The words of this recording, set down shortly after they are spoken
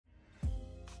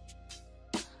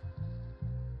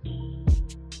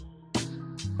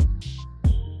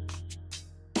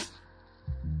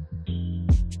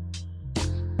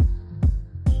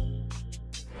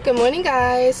Good morning,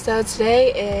 guys. So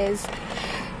today is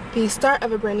the start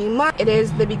of a brand new month. It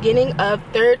is the beginning of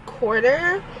third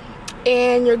quarter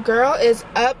and your girl is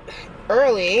up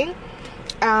early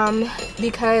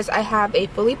because I have a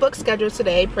fully booked schedule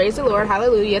today. Praise the Lord,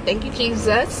 hallelujah, thank you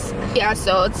Jesus. Yeah,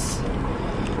 so it's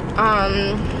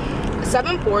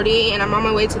 7:40 and I'm on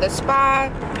my way to the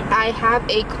spa. I have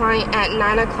a client at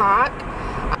 9 o'clock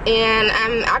and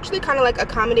I'm actually kind of like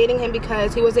accommodating him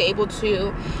because he wasn't able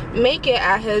to make it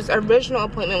at his original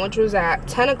appointment, which was at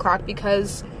 10 o'clock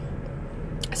because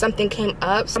something came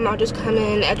up. So I'll just come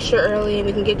in extra early and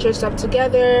we can get your stuff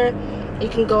together. You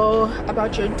can go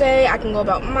about your day, I can go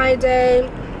about my day.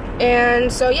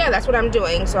 And so yeah, that's what I'm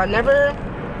doing. So I never,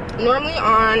 normally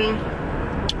on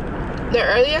the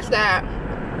earliest that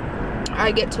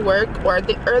I get to work, or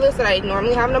the earliest that I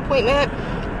normally have an appointment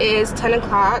is 10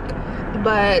 o'clock.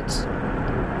 But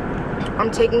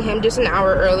I'm taking him just an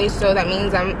hour early, so that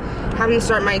means I'm having to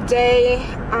start my day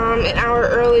an hour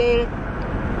early.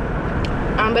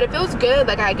 But it feels good.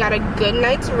 Like, I got a good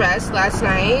night's rest last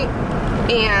night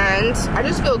and I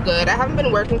just feel good. I haven't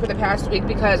been working for the past week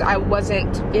because I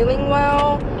wasn't feeling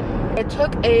well. It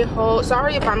took a whole,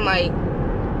 sorry if I'm like,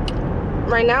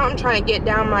 right now I'm trying to get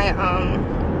down my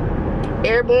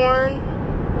airborne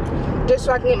just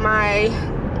so I can get my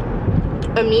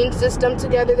immune system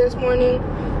together this morning.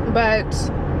 But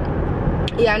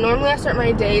yeah, normally I start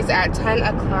my days at 10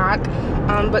 o'clock,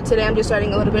 but today I'm just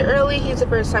starting a little bit early. He's a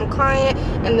first time client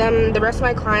and then the rest of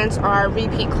my clients are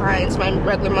repeat clients, my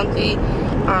regular monthly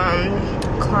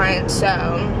clients. So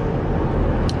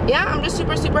yeah, I'm just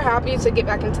super happy to get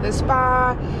back into the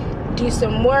spa, do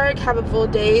some work, have a full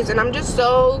days, and I'm just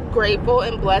so grateful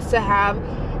and blessed to have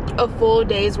a full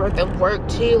day's worth of work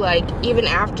too. Like, even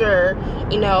after,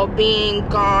 you know, being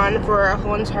gone for a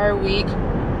whole entire week,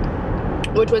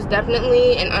 which was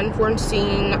definitely an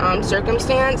unforeseen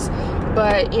circumstance,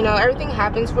 but you know, everything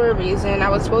happens for a reason. I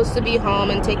was supposed to be home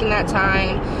and taking that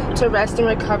time to rest and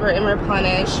recover and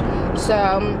replenish,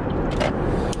 so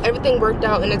everything worked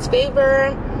out in its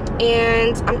favor.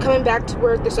 And I'm coming back to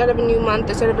work, the start of a new month,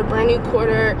 the start of a brand new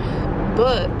quarter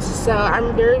booked. So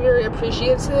I'm very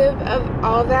appreciative of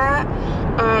all that.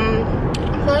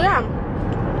 So yeah,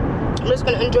 I'm just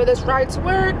gonna enjoy this ride to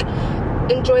work,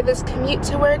 enjoy this commute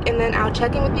to work, and then I'll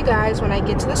check in with you guys when I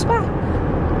get to the spa.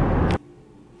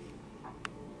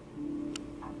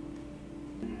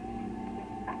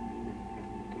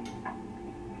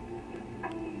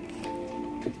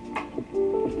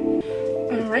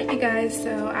 Alright, you guys,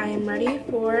 so I am ready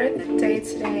for the day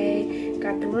today.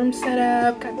 Got the room set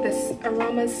up, got this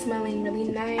aroma smelling really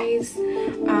nice.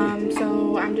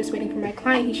 So I'm just waiting for my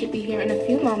client. He should be here in a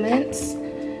few moments.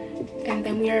 And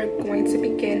then we are going to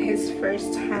begin his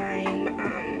first time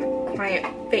client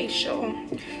facial.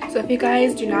 So if you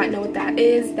guys do not know what that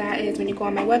is when you go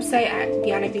on my website at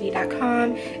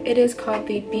𝙈𝙀𝙊𝘿𝘼𝙔𝙎.com. It is called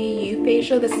the BU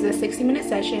facial. This is a 60-minute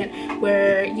session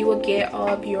where you will get all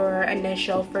of your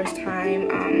initial first time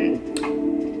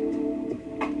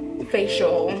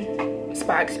facial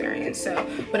spa experience. So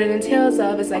what it entails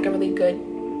of is like a really good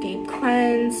deep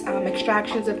cleanse,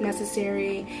 extractions if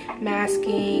necessary,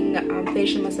 masking,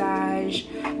 facial massage,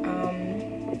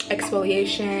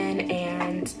 exfoliation,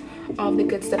 and all the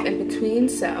good stuff in between.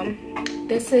 So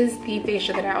this is the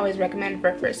facial that I always recommend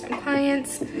for first time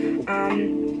clients.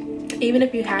 Even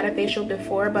if you had a facial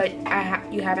before but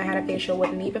you haven't had a facial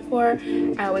with me before,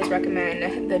 I always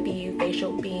recommend the BU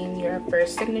facial being your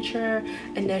first signature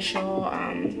initial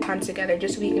time together,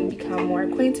 just so we can become more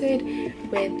acquainted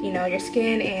with, you know, your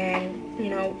skin and,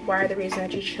 you know, why the reason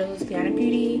that you chose Ďana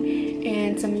Beauty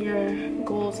and some of your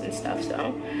goals and stuff.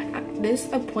 So this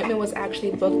appointment was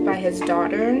actually booked by his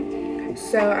daughter.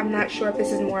 So I'm not sure if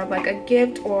this is more of like a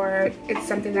gift or it's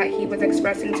something that he was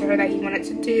expressing to her that he wanted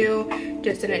to do,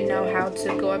 just didn't know how to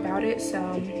go about it. So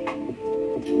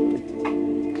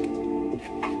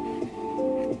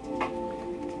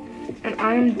and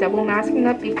I am double masking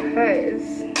up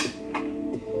because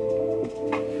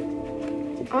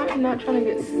I'm not trying to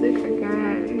get sick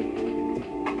again.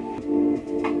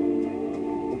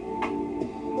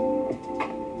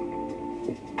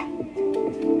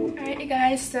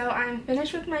 Guys, so I'm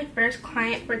finished with my first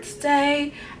client for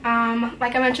today.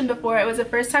 Like I mentioned before, it was a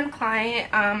first time client.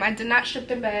 I did not strip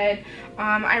the bed.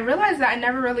 I realized that I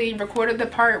never really recorded the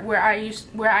part where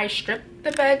I stripped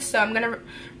the bed, so I'm gonna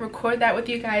record that with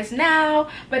you guys now.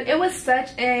 But it was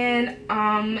such a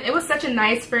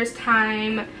nice first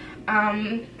time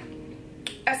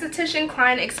esthetician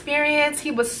client experience.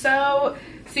 He was so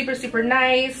super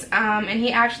nice, and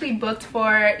he actually booked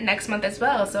for next month as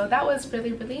well, so that was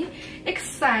really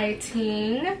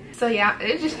exciting. So yeah,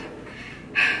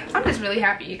 I'm just really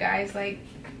happy, you guys. Like,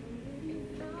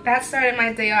 that started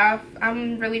my day off.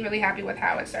 I'm really, really happy with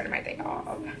how it started my day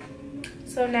off.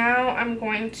 So now I'm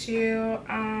going to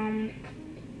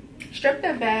strip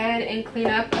the bed and clean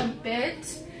up a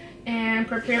bit and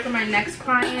prepare for my next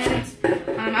client.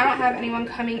 I don't have anyone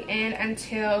coming in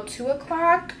until 2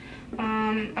 o'clock.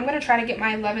 I'm gonna try to get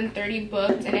my 11:30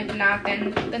 booked, and if not,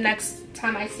 then the next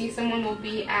time I see someone will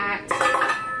be at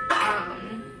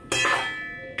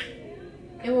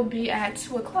it will be at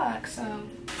 2 o'clock. So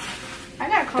I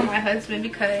gotta call my husband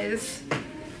because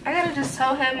I gotta just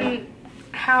tell him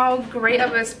how great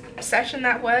of a session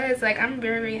that was. Like, I'm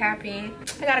very, very happy.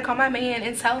 I gotta call my man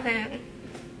and tell him.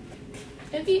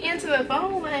 If he answer the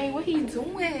phone, like, what he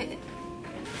doing?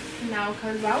 No,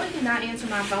 because why would he not answer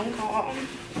my phone call?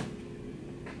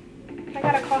 I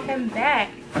gotta call him back.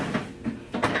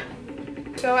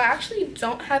 So I actually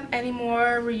don't have any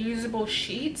more reusable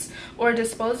sheets or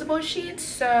disposable sheets,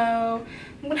 so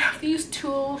I'm gonna have to use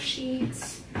tool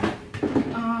sheets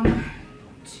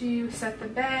to set the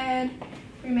bed,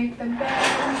 remake the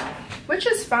bed, which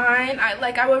is fine.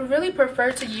 I would really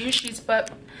prefer to use sheets,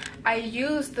 but I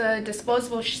use the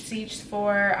disposable sheets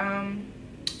for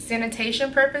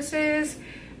sanitation purposes.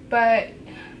 But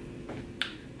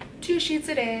 2 sheets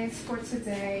it is for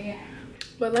today.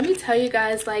 But let me tell you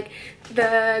guys, like,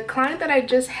 the client that I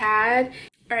just had.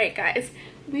 All right, guys,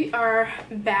 we are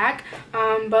back.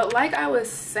 But like I was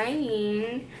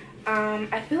saying,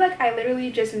 I feel like I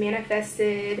literally just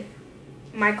manifested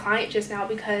my client just now,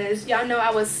 because y'all know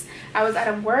I was out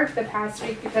of work the past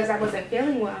week because I wasn't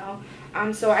feeling well.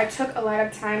 So I took a lot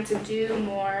of time to do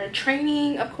more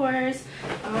training, of course,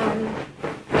 and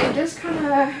just kind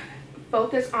of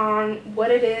focus on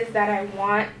what it is that I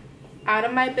want out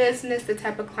of my business, the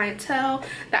type of clientele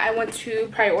that I want to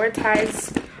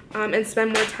prioritize and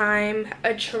spend more time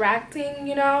attracting,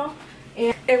 you know.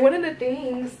 And one of the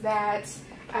things that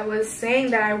I was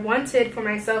saying that I wanted for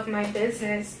myself and my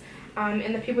business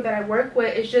and the people that I work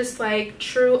with is just like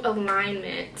true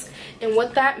alignment. And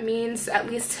what that means, at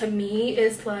least to me,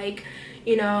 is like,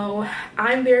 you know,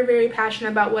 I'm very, very passionate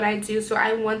about what I do, so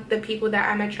I want the people that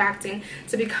I'm attracting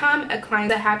to become a client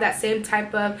that have that same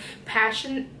type of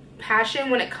passion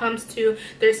when it comes to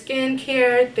their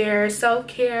skincare, their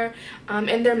self-care,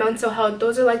 and their mental health.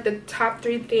 Those are like the top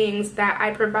 3 things that I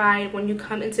provide when you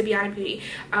come into Beyond Beauty.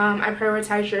 I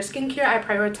prioritize your skincare, I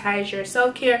prioritize your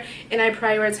self-care, and I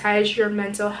prioritize your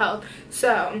mental health.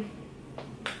 So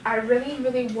I really,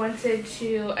 really wanted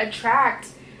to attract,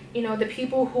 you know, the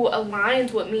people who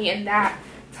aligned with me in that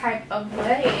type of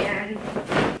way.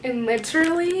 And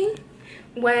literally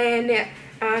when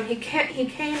he came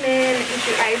in,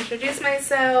 I introduced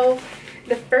myself.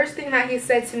 The first thing that he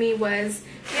said to me was,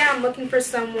 yeah, I'm looking for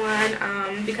someone,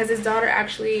 because his daughter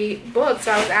actually booked.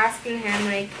 So I was asking him,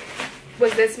 like,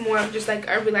 was this more of just like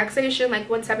a relaxation, like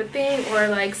one type of thing, or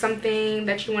like something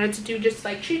that you wanted to do just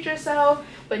like treat yourself?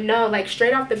 But no, like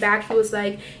straight off the back he was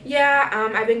like, yeah,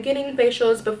 I've been getting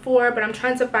facials before, but I'm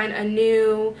trying to find a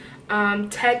new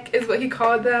tech is what he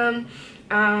called them,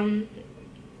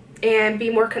 and be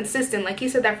more consistent. Like, he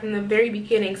said that from the very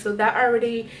beginning. So that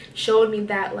already showed me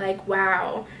that, like,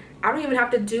 wow, I don't even have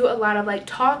to do a lot of like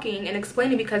talking and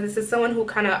explaining, because this is someone who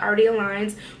kind of already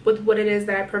aligns with what it is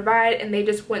that I provide, and they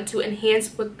just want to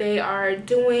enhance what they are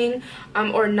doing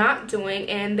or not doing,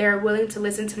 and they're willing to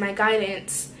listen to my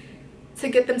guidance to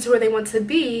get them to where they want to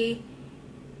be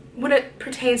when it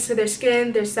pertains to their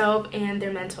skin, their self, and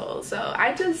their mental. So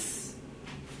I just,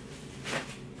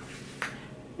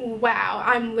 wow,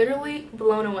 I'm literally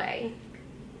blown away.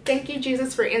 Thank you,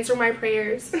 Jesus, for answering my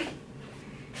prayers.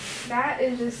 That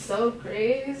is just so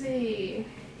crazy.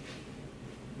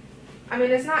 I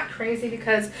mean, it's not crazy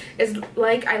because it's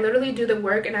like I literally do the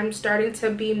work and I'm starting to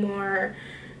be more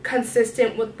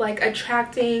consistent with like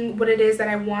attracting what it is that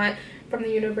I want from the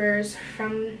universe,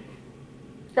 from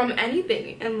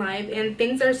anything in life, and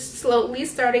things are slowly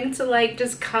starting to like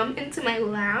just come into my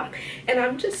lap, and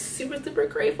I'm just super, super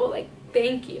grateful. Like,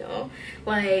 thank you.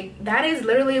 Like, that is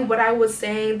literally what I was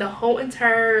saying the whole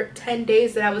entire 10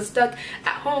 days that I was stuck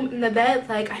at home in the bed.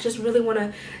 Like, I just really want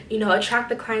to, you know, attract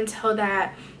the clientele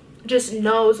that just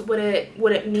knows what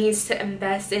it means to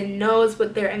invest in, knows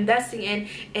what they're investing in,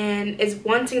 and is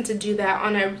wanting to do that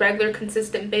on a regular,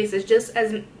 consistent basis, just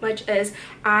as much as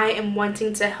I am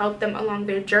wanting to help them along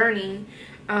their journey.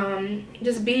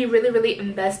 Just be really, really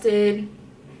invested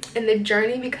in the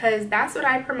journey, because that's what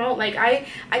I promote. Like, I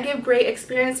give great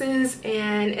experiences,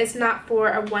 and it's not for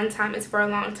a one time, it's for a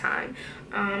long time.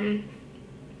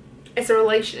 It's a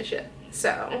relationship.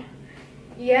 So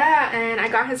yeah, and I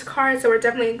got his card, so we're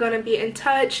definitely going to be in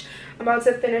touch. I'm about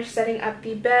to finish setting up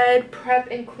the bed, prep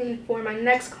and clean for my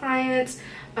next clients.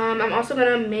 I'm also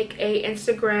going to make a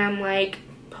Instagram like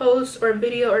post or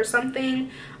video or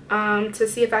something to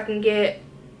see if I can get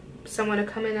someone to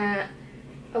come in at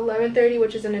 11:30,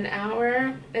 which is in an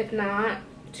hour. If not,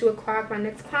 2 o'clock, my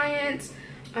next client.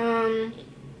 And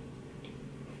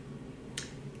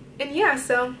yeah,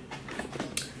 so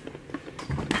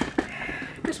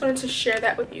just wanted to share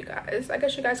that with you guys. I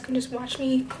guess you guys can just watch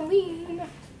me clean.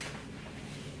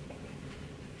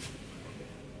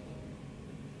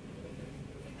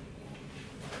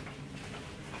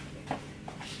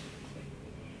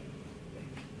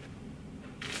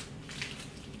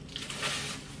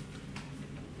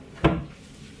 I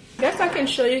guess I can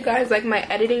show you guys like my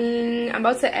editing. I'm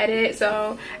about to edit,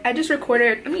 so I just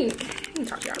recorded, let me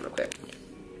talk to y'all real quick.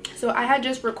 So I had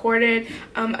just recorded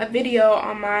a video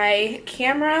on my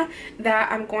camera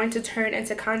that I'm going to turn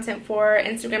into content for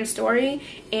Instagram story,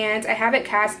 and I have it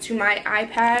cast to my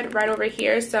iPad right over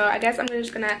here. So I guess I'm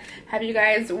just gonna have you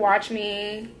guys watch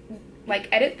me like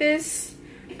edit this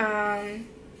so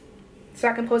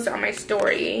I can post it on my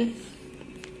story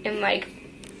in like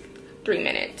 3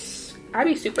 minutes. I'll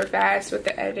be super fast with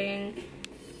the editing,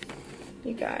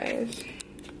 you guys.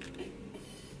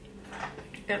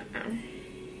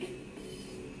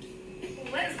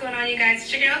 What is going on, you guys?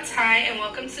 It's your girl Ty, and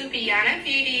welcome to Beyond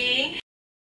Beauty.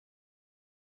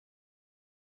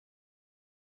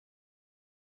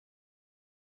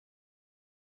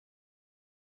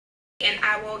 And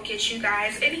I will get you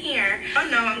guys in here. Oh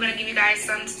no, I'm gonna give you guys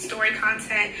some story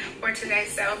content for today,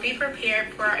 so be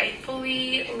prepared for a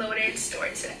fully loaded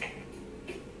story today.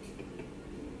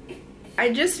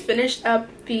 I just finished up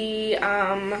the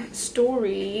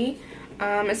story.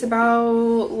 It's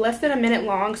about less than a minute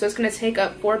long, so it's gonna take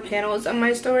up 4 panels of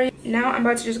my story. Now I'm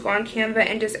about to just go on Canva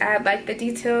and just add like the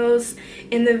details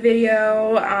in the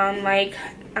video. Like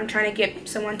I'm trying to get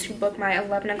someone to book my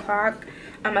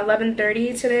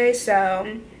 11:30 today,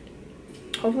 so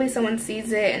hopefully someone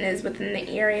sees it and is within the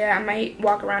area. I might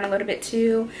walk around a little bit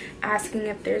too, asking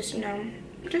if there's, you know,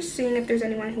 just seeing if there's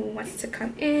anyone who wants to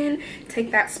come in,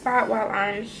 take that spot while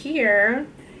I'm here.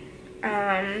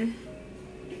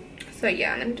 So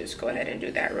yeah, let me just go ahead and do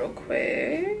that real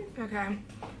quick. Okay,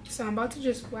 so I'm about to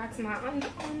just wax my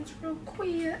underarms real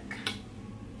quick.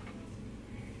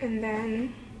 And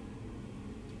then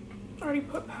I already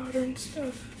put powder and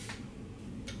stuff.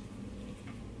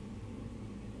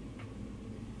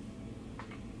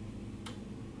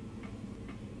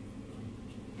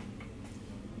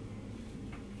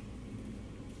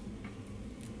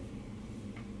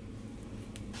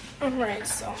 Alright,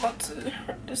 so I'm about to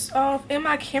rip this off. And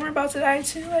my camera about to die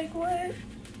too, like what?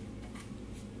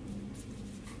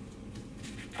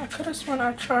 I could have sworn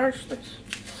I charged this.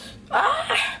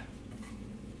 Ah!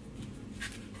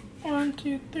 1,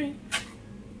 2, 3.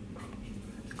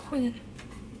 Clean.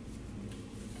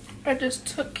 I just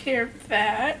took care of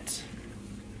that.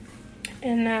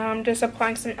 And now I'm just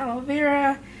applying some aloe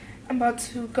vera. I'm about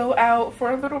to go out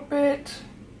for a little bit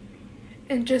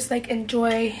and just like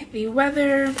enjoy the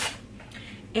weather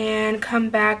and come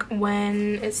back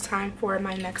when it's time for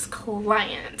my next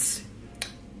client.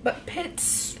 But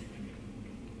Pitts,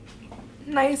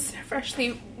 nice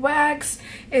freshly waxed.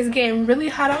 It's getting really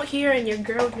hot out here and your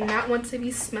girl do not want to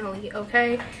be smelly,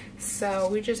 okay? So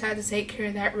we just had to take care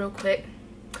of that real quick,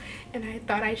 and I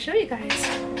thought I'd show you guys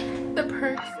the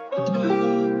perks.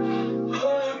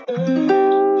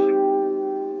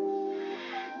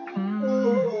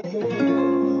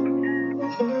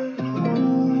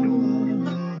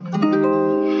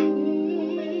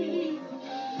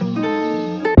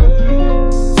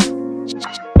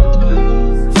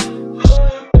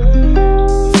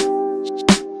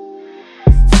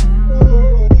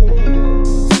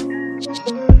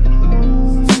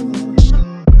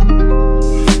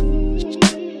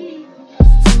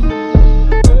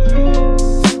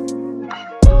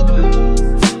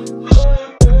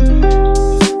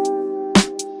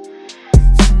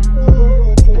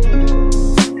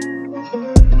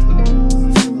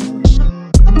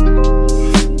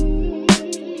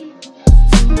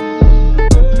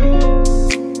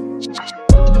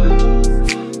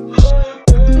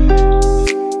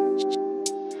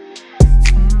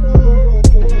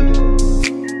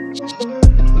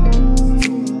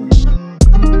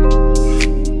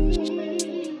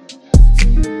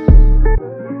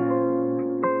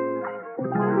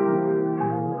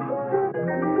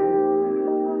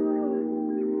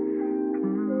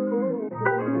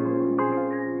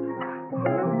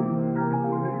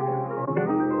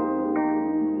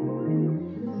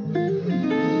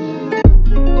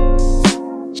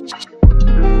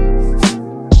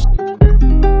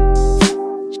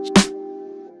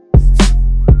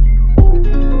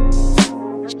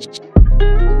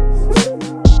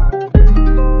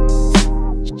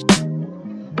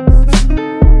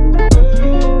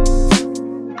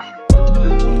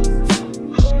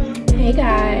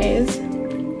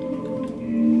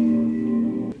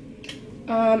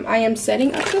 am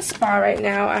setting up the spa right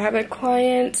now. I have a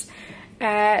client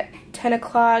at 10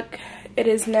 o'clock. It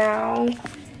is now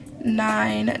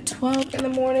 9:12 in the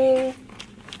morning.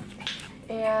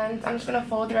 And I'm just going to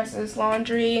fold the rest of this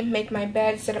laundry, make my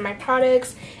bed, set up my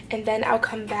products, and then I'll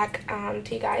come back to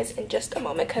you guys in just a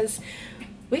moment because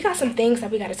we got some things that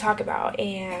we got to talk about,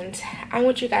 and I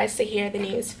want you guys to hear the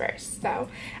news first. So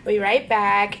I'll be right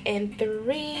back in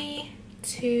 3,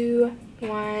 2,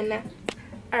 1.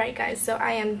 Alright guys, so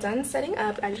I am done setting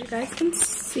up. As you guys can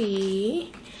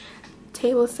see,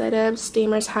 table set up,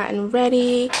 steamer's hot and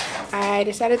ready. I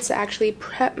decided to actually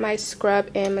prep my scrub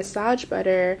in massage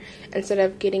butter instead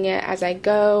of getting it as I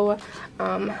go.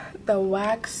 The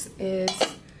wax is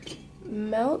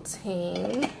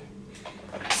melting.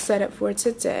 Set up for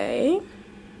today.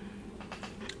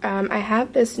 I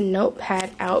have this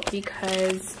notepad out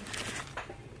because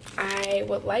I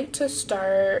would like to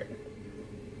start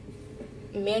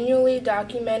manually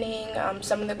documenting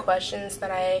some of the questions that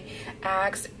I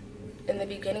asked in the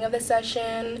beginning of the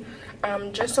session,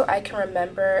 just so I can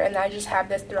remember, and I just have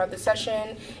this throughout the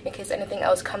session in case anything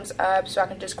else comes up, so I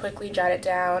can just quickly jot it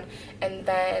down, and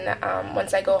then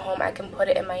once I go home I can put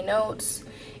it in my notes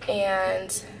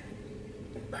and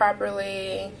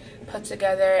properly put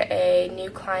together a new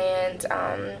client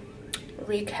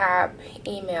recap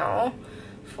email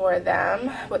for them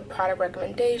with product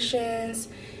recommendations,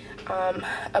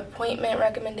 appointment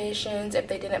recommendations if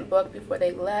they didn't book before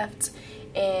they left,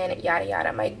 and yada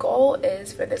yada. My goal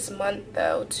is for this month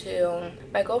though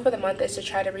my goal for the month is to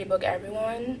try to rebook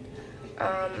everyone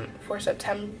for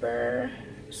September,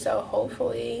 so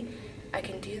hopefully I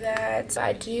can do that. So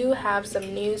I do have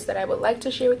some news that I would like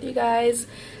to share with you guys,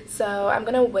 so I'm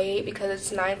gonna wait because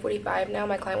it's 9:45 now.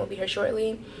 My client will be here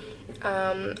shortly.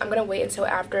 I'm gonna wait until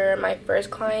after my first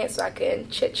client so I can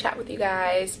chit chat with you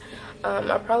guys.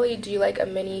 I'll probably do like a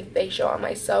mini facial on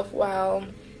myself while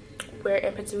we're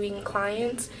in between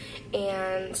clients,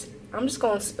 and I'm just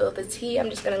going to spill the tea.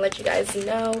 I'm just going to let you guys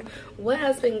know what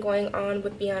has been going on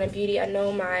with Beyond Beauty. I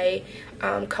know my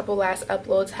couple last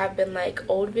uploads have been like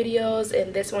old videos,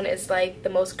 and this one is like the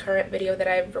most current video that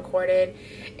I've recorded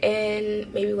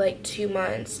in maybe like 2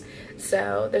 months.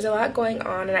 So there's a lot going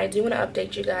on, and I do want to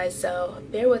update you guys, so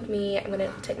bear with me. I'm going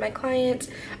to take my client.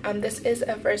 This is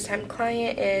a first-time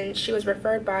client, and she was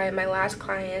referred by my last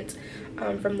client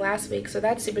from last week, so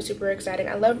that's super exciting.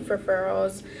 I love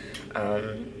referrals.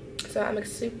 So I'm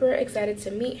super excited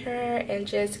to meet her and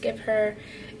just give her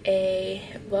a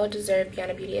well-deserved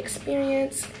Beyond Beauty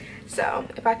experience. So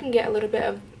if I can get a little bit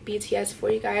of BTS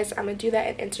for you guys, I'm going to do that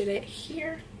and enter it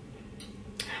here.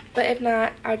 But if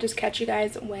not, I'll just catch you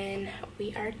guys when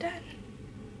we are done.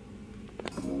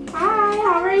 Hi,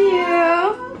 how are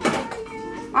you?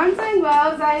 I'm doing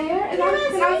well, Zaire. Is that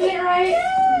pronouncing it right?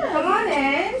 Yeah. Come on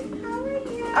in. How are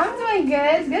you? I'm doing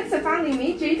good. It's good to finally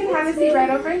meet you. You can have a seat right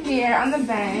over here on the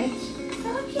bench.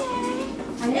 Okay.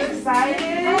 Are you excited?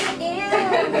 I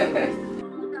am.